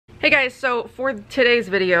Hey guys, so for today's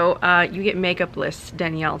video, you get makeup-less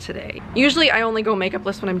Danielle today. Usually I only go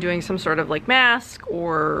makeup-less when I'm doing some sort of like mask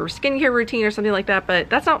or skincare routine or something like that,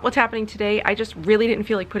 but that's not what's happening today. I just really didn't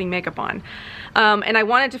feel like putting makeup on. And I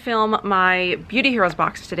wanted to film my Beauty Heroes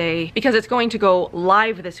box today because it's going to go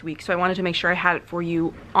live this week, so I wanted to make sure I had it for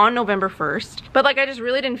you on November 1st. But like, I just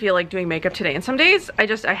really didn't feel like doing makeup today, and some days I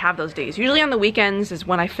have those days. Usually on the weekends is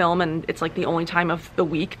when I film, and it's like the only time of the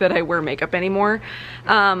week that I wear makeup anymore.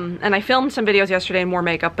 And I filmed some videos yesterday and wore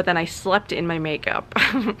makeup, but then I slept in my makeup.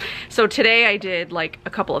 So today I did like a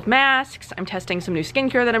couple of masks. I'm testing some new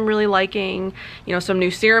skincare that I'm really liking, you know, some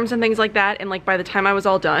new serums and things like that. And like by the time I was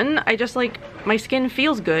all done, I just like, my skin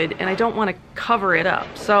feels good and I don't want to cover it up.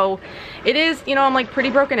 So it is, you know, I'm like pretty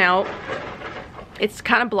broken out. It's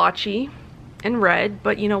kind of blotchy and red,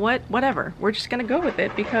 but you know what? Whatever. We're just gonna go with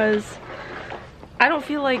it because I don't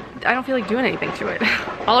feel like doing anything to it.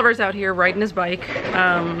 Oliver's out here riding his bike,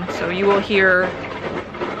 so you will hear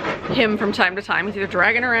him from time to time. He's either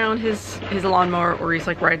dragging around his lawnmower or he's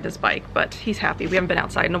like riding his bike, but he's happy. We haven't been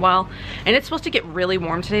outside in a while, and it's supposed to get really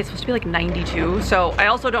warm today. It's supposed to be like 92, so I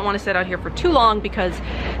also don't want to sit out here for too long because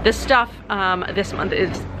the stuff this month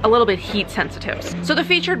is a little bit heat sensitive. So the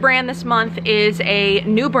featured brand this month is a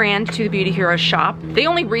new brand to the Beauty Heroes shop. They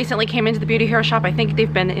only recently came into the Beauty Heroes shop. I think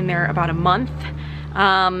they've been in there about a month.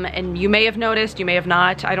 And you may have noticed, you may have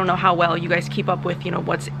not. I don't know how well you guys keep up with, you know,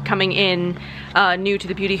 what's coming in new to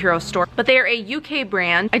the Beauty Heroes store. But they are a UK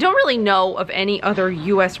brand. I don't really know of any other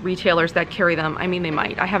US retailers that carry them. I mean, they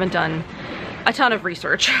might. I haven't done a ton of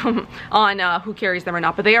research on who carries them or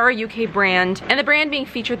not, but they are a UK brand. And the brand being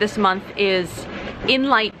featured this month is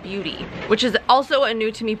Inlight Beauty, which is also a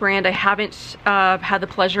new to me brand. I haven't had the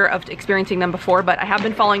pleasure of experiencing them before, but I have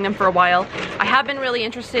been following them for a while. I have been really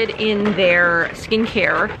interested in their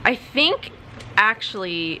skincare. I think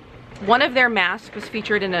actually one of their masks was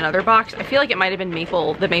featured in another box. I feel like it might have been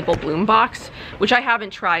the Maple Bloom box, which I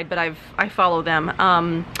haven't tried, but I follow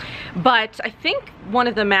them. But I think one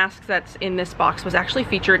of the masks that's in this box was actually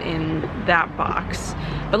featured in that box.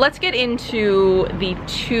 But let's get into the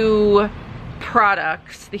two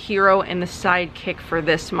products, the Hero and the Sidekick, for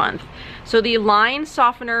this month. So the Line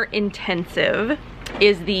Softener Intensive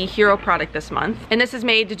is the Hero product this month, and this is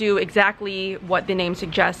made to do exactly what the name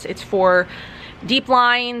suggests. It's for deep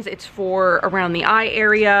lines, it's for around the eye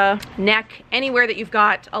area, neck, anywhere that you've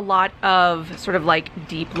got a lot of sort of like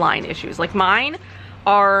deep line issues. Like mine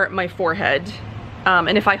are my forehead.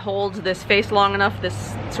 And if I hold this face long enough,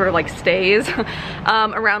 this sort of like stays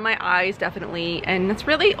around my eyes, definitely. And it's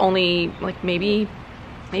really only like maybe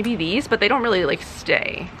these, but they don't really like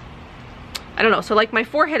stay. I don't know. So like my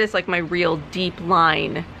forehead is like my real deep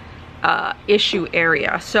line issue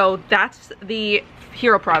area. So that's the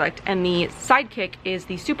Hero product, and the Sidekick is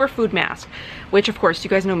the Superfood Mask, which of course you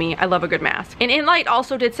guys know me, I love a good mask. And Inlight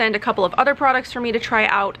also did send a couple of other products for me to try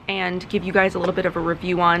out and give you guys a little bit of a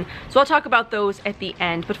review on, so I'll talk about those at the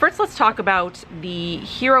end. But first let's talk about the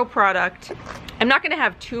Hero product. I'm not going to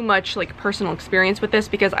have too much like personal experience with this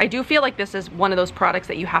because I do feel like this is one of those products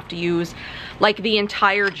that you have to use like the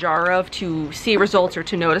entire jar of to see results or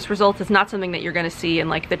to notice results. It's not something that you're going to see in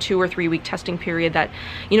like the 2 or 3 week testing period that,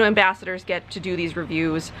 you know, ambassadors get to do these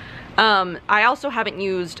reviews. I also haven't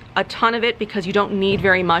used a ton of it because you don't need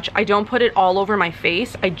very much. I don't put it all over my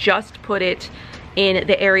face. I just put it in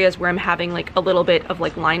the areas where I'm having like a little bit of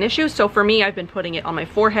like line issues. So for me, I've been putting it on my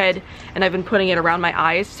forehead and I've been putting it around my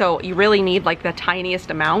eyes. So you really need like the tiniest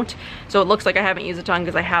amount. So it looks like I haven't used a ton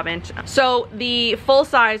because I haven't. So the full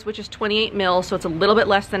size, which is 28 mil, so it's a little bit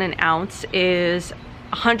less than an ounce, is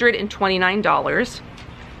 $129.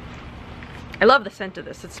 I love the scent of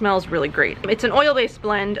this. It smells really great. It's an oil-based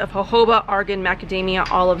blend of jojoba, argan, macadamia,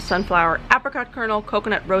 olive, sunflower, apricot kernel,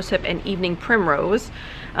 coconut, rosehip, and evening primrose.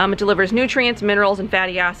 It delivers nutrients, minerals, and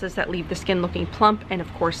fatty acids that leave the skin looking plump and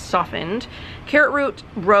of course softened. Carrot root,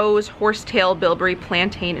 rose, horsetail, bilberry,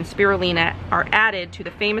 plantain, and spirulina are added to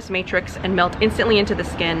the famous matrix and melt instantly into the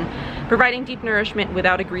skin, providing deep nourishment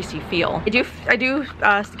without a greasy feel. I do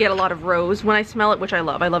get a lot of rose when I smell it, which I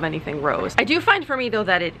love. I love anything rose. I do find for me though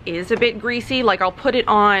that it is a bit greasy. Like I'll put it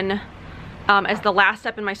on as the last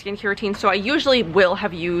step in my skincare routine, so I usually will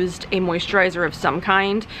have used a moisturizer of some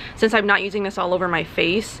kind since I'm not using this all over my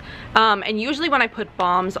face. And usually when I put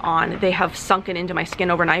balms on, they have sunken into my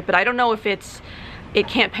skin overnight, but I don't know if it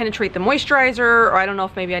can't penetrate the moisturizer, or I don't know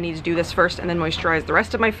if maybe I need to do this first and then moisturize the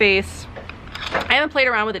rest of my face. I haven't played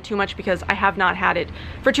around with it too much because I have not had it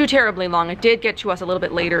for too terribly long. It did get to us a little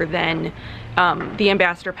bit later than the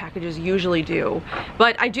ambassador packages usually do,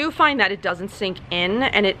 but I do find that it doesn't sink in,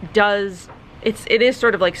 and it does it is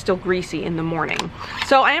sort of like still greasy in the morning.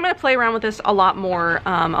 So I am going to play around with this a lot more.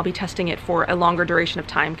 I'll be testing it for a longer duration of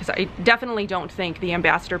time because I definitely don't think the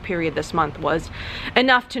ambassador period this month was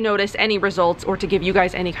enough to notice any results or to give you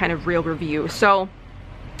guys any kind of real review. So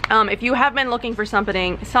if you have been looking for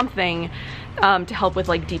something to help with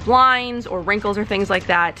like deep lines or wrinkles or things like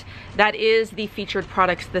that, that is the featured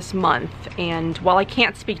products this month. And while I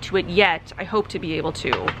can't speak to it yet, I hope to be able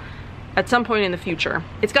to at some point in the future.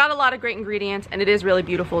 It's got a lot of great ingredients and it is really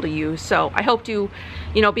beautiful to use. So I hope to,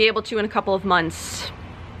 you know, be able to in a couple of months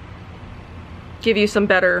give you some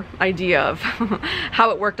better idea of how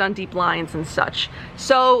it worked on deep lines and such.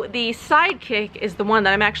 So the Sidekick is the one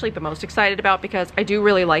that I'm actually the most excited about because I do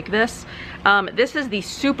really like this. This is the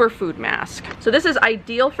Superfood Mask. So this is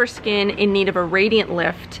ideal for skin in need of a radiant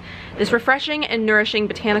lift. This refreshing and nourishing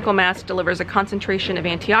botanical mask delivers a concentration of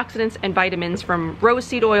antioxidants and vitamins from rose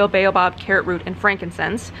seed oil, baobab, carrot root, and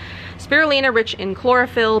frankincense. Spirulina rich in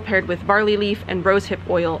chlorophyll paired with barley leaf and rosehip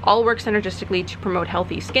oil all work synergistically to promote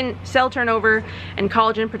healthy skin cell turnover and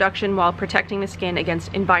collagen production while protecting the skin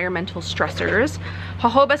against environmental stressors.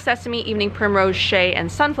 Jojoba, sesame, evening primrose, shea,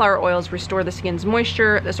 and sunflower oils restore the skin's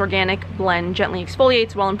moisture. This organic blend gently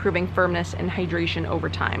exfoliates while improving firmness and hydration over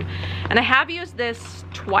time. And I have used this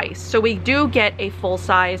twice. So we do get a full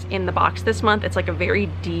size in the box this month. It's like a very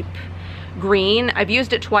deep green. I've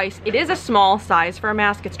used it twice. It is a small size for a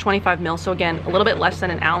mask. It's 25 mil, so again, a little bit less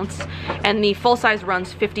than an ounce. And the full size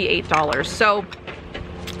runs $58. So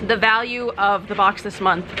the value of the box this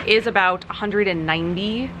month is about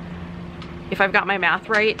 $190. If I've got my math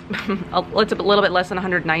right, it's a little bit less than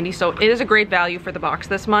 $190. So it is a great value for the box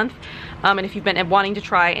this month. And if you've been wanting to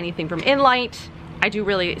try anything from Inlight, I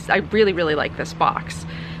really like this box.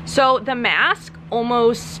 So the mask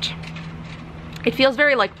almost, it feels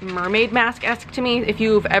very like mermaid mask-esque to me. If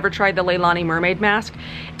you've ever tried the Leilani mermaid mask,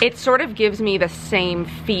 it sort of gives me the same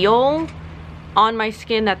feel on my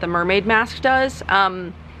skin that the mermaid mask does.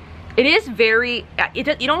 It is very, you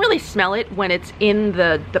don't really smell it when it's in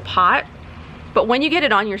the pot, but when you get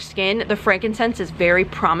it on your skin, the frankincense is very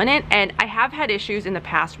prominent. And I have had issues in the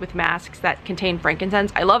past with masks that contain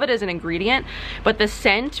frankincense. I love it as an ingredient, but the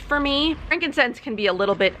scent for me, frankincense can be a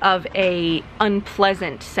little bit of a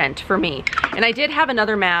unpleasant scent for me. And I did have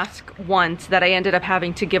another mask once that I ended up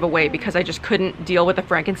having to give away because I just couldn't deal with the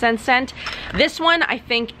frankincense scent. This one I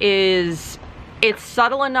think it's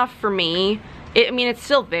subtle enough for me. I mean, it's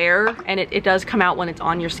still there and it does come out when it's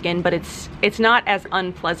on your skin, but it's not as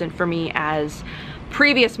unpleasant for me as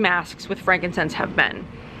previous masks with frankincense have been.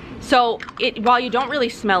 So while you don't really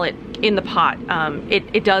smell it in the pot,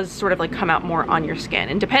 it does sort of like come out more on your skin.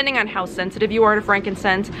 And depending on how sensitive you are to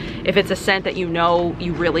frankincense, if it's a scent that you know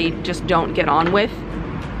you really just don't get on with,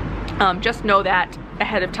 just know that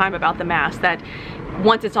ahead of time about the mask, that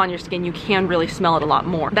once it's on your skin, you can really smell it a lot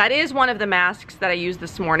more. That is one of the masks that I used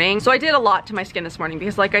this morning. So I did a lot to my skin this morning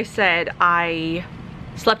because, like I said, I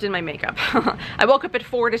slept in my makeup. I woke up at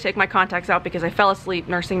 4 to take my contacts out because I fell asleep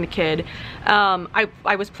nursing the kid.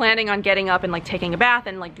 I was planning on getting up and like taking a bath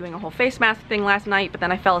and like doing a whole face mask thing last night, but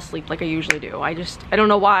then I fell asleep like I usually do. I don't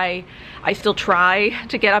know why I still try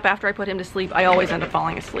to get up after I put him to sleep. I always end up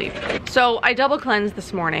falling asleep. So I double cleansed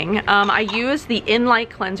this morning. I used the Inlight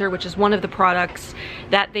cleanser, which is one of the products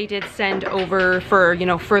that they did send over for, you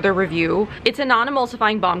know, further review. It's a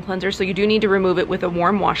non-emulsifying balm cleanser, so you do need to remove it with a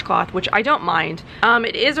warm washcloth, which I don't mind.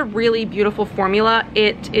 It is a really beautiful formula.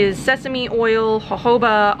 It is sesame oil,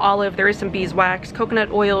 jojoba, olive, there is some beeswax,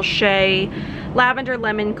 coconut oil, shea, lavender,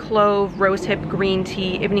 lemon, clove, rosehip, green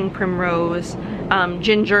tea, evening primrose,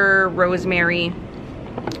 ginger, rosemary.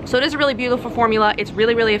 So it is a really beautiful formula. It's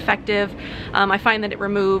really effective. I find that it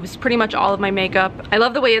removes pretty much all of my makeup. I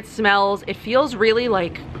love the way it smells. It feels really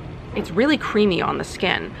like, it's really creamy on the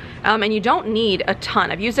skin. And you don't need a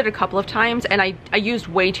ton. I've used it a couple of times and I used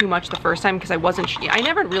way too much the first time because I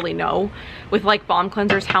never really know with like balm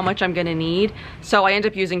cleansers how much I'm gonna need. So I end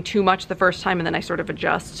up using too much the first time and then I sort of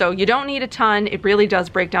adjust. So you don't need a ton. It really does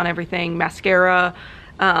break down everything. Mascara,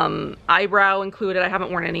 eyebrow included. I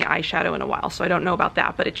haven't worn any eyeshadow in a while, so I don't know about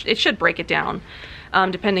that, but it should break it down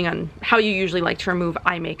depending on how you usually like to remove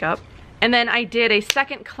eye makeup. And then I did a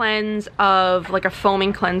second cleanse of like a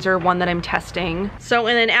foaming cleanser, one that I'm testing. So,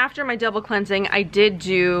 and then after my double cleansing, I did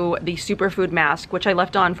do the superfood mask, which I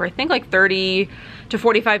left on for I think like 30 to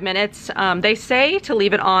 45 minutes. They say to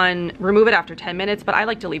leave it on, remove it after 10 minutes, but I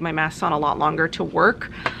like to leave my masks on a lot longer to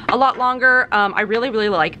work a lot longer. I really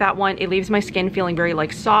like that one. It leaves my skin feeling very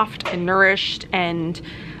like soft and nourished and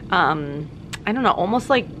I don't know,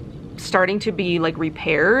 almost like starting to be like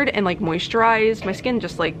repaired and like moisturized. My skin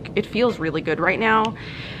just like, it feels really good right now.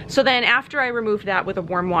 So then after I removed that with a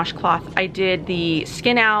warm washcloth, I did the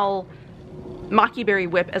Skin Owl Maki Berry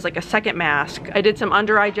Whip as like a second mask. I did some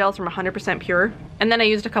under eye gels from 100% Pure. And then I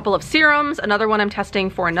used a couple of serums, another one I'm testing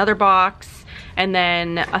for another box, and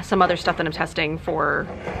then some other stuff that I'm testing for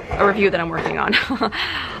a review that I'm working on.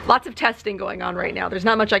 Lots of testing going on right now. There's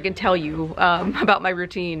not much I can tell you about my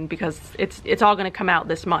routine because it's all gonna come out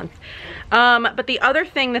this month. But the other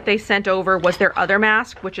thing that they sent over was their other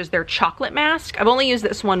mask, which is their chocolate mask. I've only used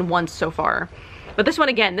this one once so far. But this one,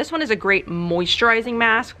 again, this one is a great moisturizing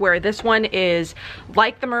mask, where this one is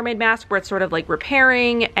like the mermaid mask, where it's sort of like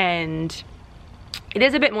repairing, and it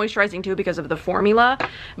is a bit moisturizing too because of the formula.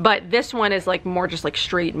 But this one is like more just like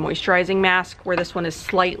straight moisturizing mask, where this one is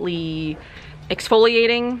slightly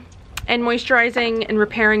exfoliating and moisturizing and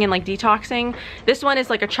repairing and like detoxing. This one is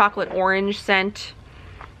like a chocolate orange scent.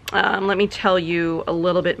 Let me tell you a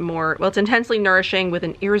little bit more. Well, it's intensely nourishing with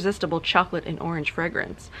an irresistible chocolate and orange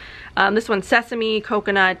fragrance. This one's sesame,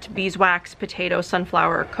 coconut, beeswax, potato,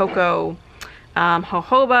 sunflower, cocoa,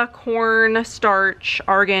 jojoba, corn, starch,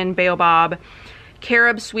 argan, baobab,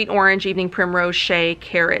 carob, sweet orange, evening primrose, shea,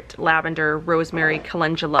 carrot, lavender, rosemary,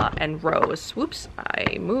 calendula, and rose. Whoops,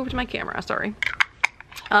 I moved my camera, sorry.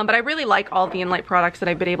 But I really like all the Inlight products that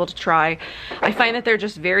I've been able to try. I find that they're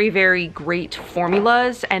just very, very great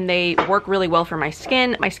formulas, and they work really well for my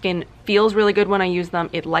skin. My skin feels really good when I use them.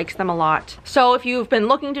 It likes them a lot. So if you've been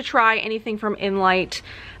looking to try anything from Inlight,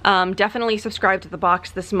 definitely subscribe to the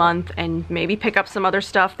box this month and maybe pick up some other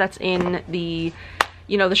stuff that's in the,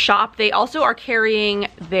 you know, the shop. They also are carrying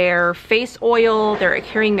their face oil. They're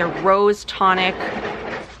carrying their rose tonic.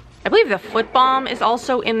 I believe the foot balm is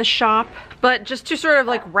also in the shop. But just to sort of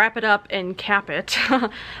like wrap it up and cap it,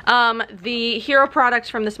 the hero products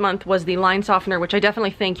from this month was the line softener, which I definitely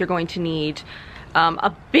think you're going to need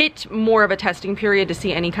a bit more of a testing period to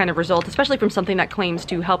see any kind of result, especially from something that claims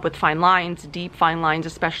to help with fine lines, deep fine lines,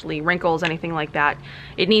 especially wrinkles, anything like that.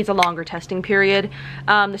 It needs a longer testing period.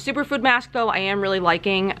 The superfood mask though, I am really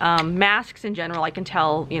liking. Masks in general, I can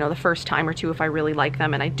tell, you know, the first time or two if I really like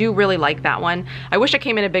them, and I do really like that one. I wish it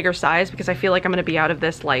came in a bigger size because I feel like I'm gonna be out of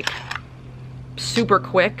this like super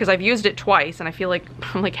quick, because I've used it twice and I feel like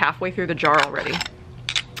I'm like halfway through the jar already.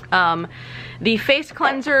 The face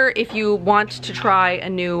cleanser, if you want to try a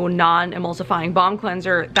new non-emulsifying balm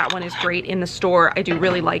cleanser, that one is great in the store. I do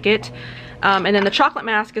really like it. And then the chocolate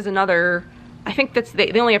mask is another, I think that's,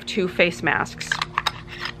 they only have 2 face masks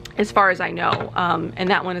as far as I know. And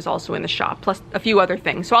that one is also in the shop, plus a few other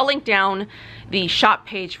things. So I'll link down the shop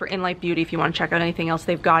page for Inlight Beauty if you want to check out anything else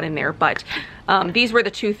they've got in there. But these were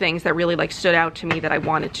the 2 things that really like stood out to me that I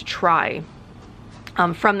wanted to try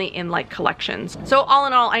from the Inlight collections. So all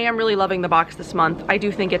in all, I am really loving the box this month. I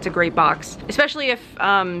do think it's a great box, especially if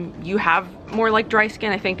you have more like dry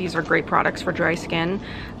skin. I think these are great products for dry skin.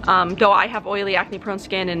 Though I have oily, acne prone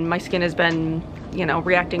skin and my skin has been, you know,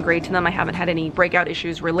 reacting great to them. I haven't had any breakout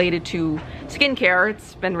issues related to skincare.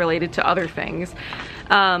 It's been related to other things.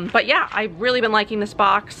 But yeah, I've really been liking this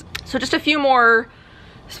box. So just a few more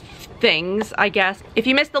things, I guess. If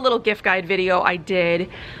you missed the little gift guide video I did,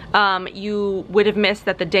 you would have missed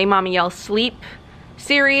that the De Mamiel Sleep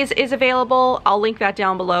series is available. I'll link that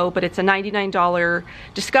down below, but it's a $99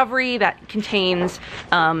 discovery that contains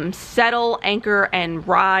Settle, Anchor, and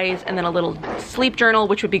Rise, and then a little sleep journal,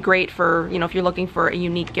 which would be great for, you know, if you're looking for a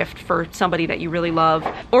unique gift for somebody that you really love,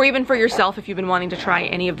 or even for yourself if you've been wanting to try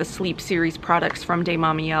any of the Sleep series products from De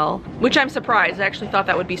Mamiel, which I'm surprised. I actually thought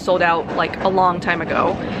that would be sold out like a long time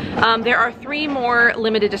ago. There are 3 more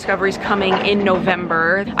limited discoveries coming in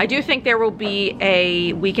November. I do think there will be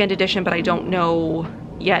a weekend edition, but I don't know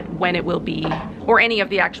yet when it will be or any of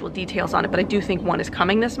the actual details on it, but I do think one is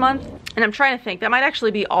coming this month. And I'm trying to think, that might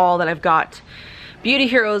actually be all that I've got Beauty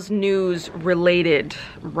Heroes news related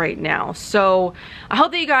right now. So I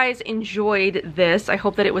hope that you guys enjoyed this. I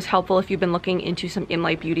hope that it was helpful if you've been looking into some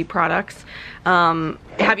Inlight Beauty products.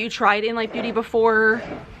 Have you tried Inlight Beauty before?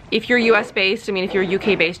 If you're US based, I mean, if you're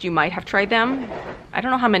UK based, you might have tried them. I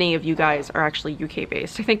don't know how many of you guys are actually UK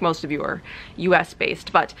based. I think most of you are US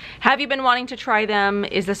based, but have you been wanting to try them?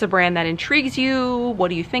 Is this a brand that intrigues you? What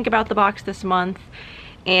do you think about the box this month?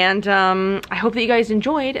 And I hope that you guys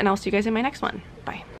enjoyed, and I'll see you guys in my next one. Bye.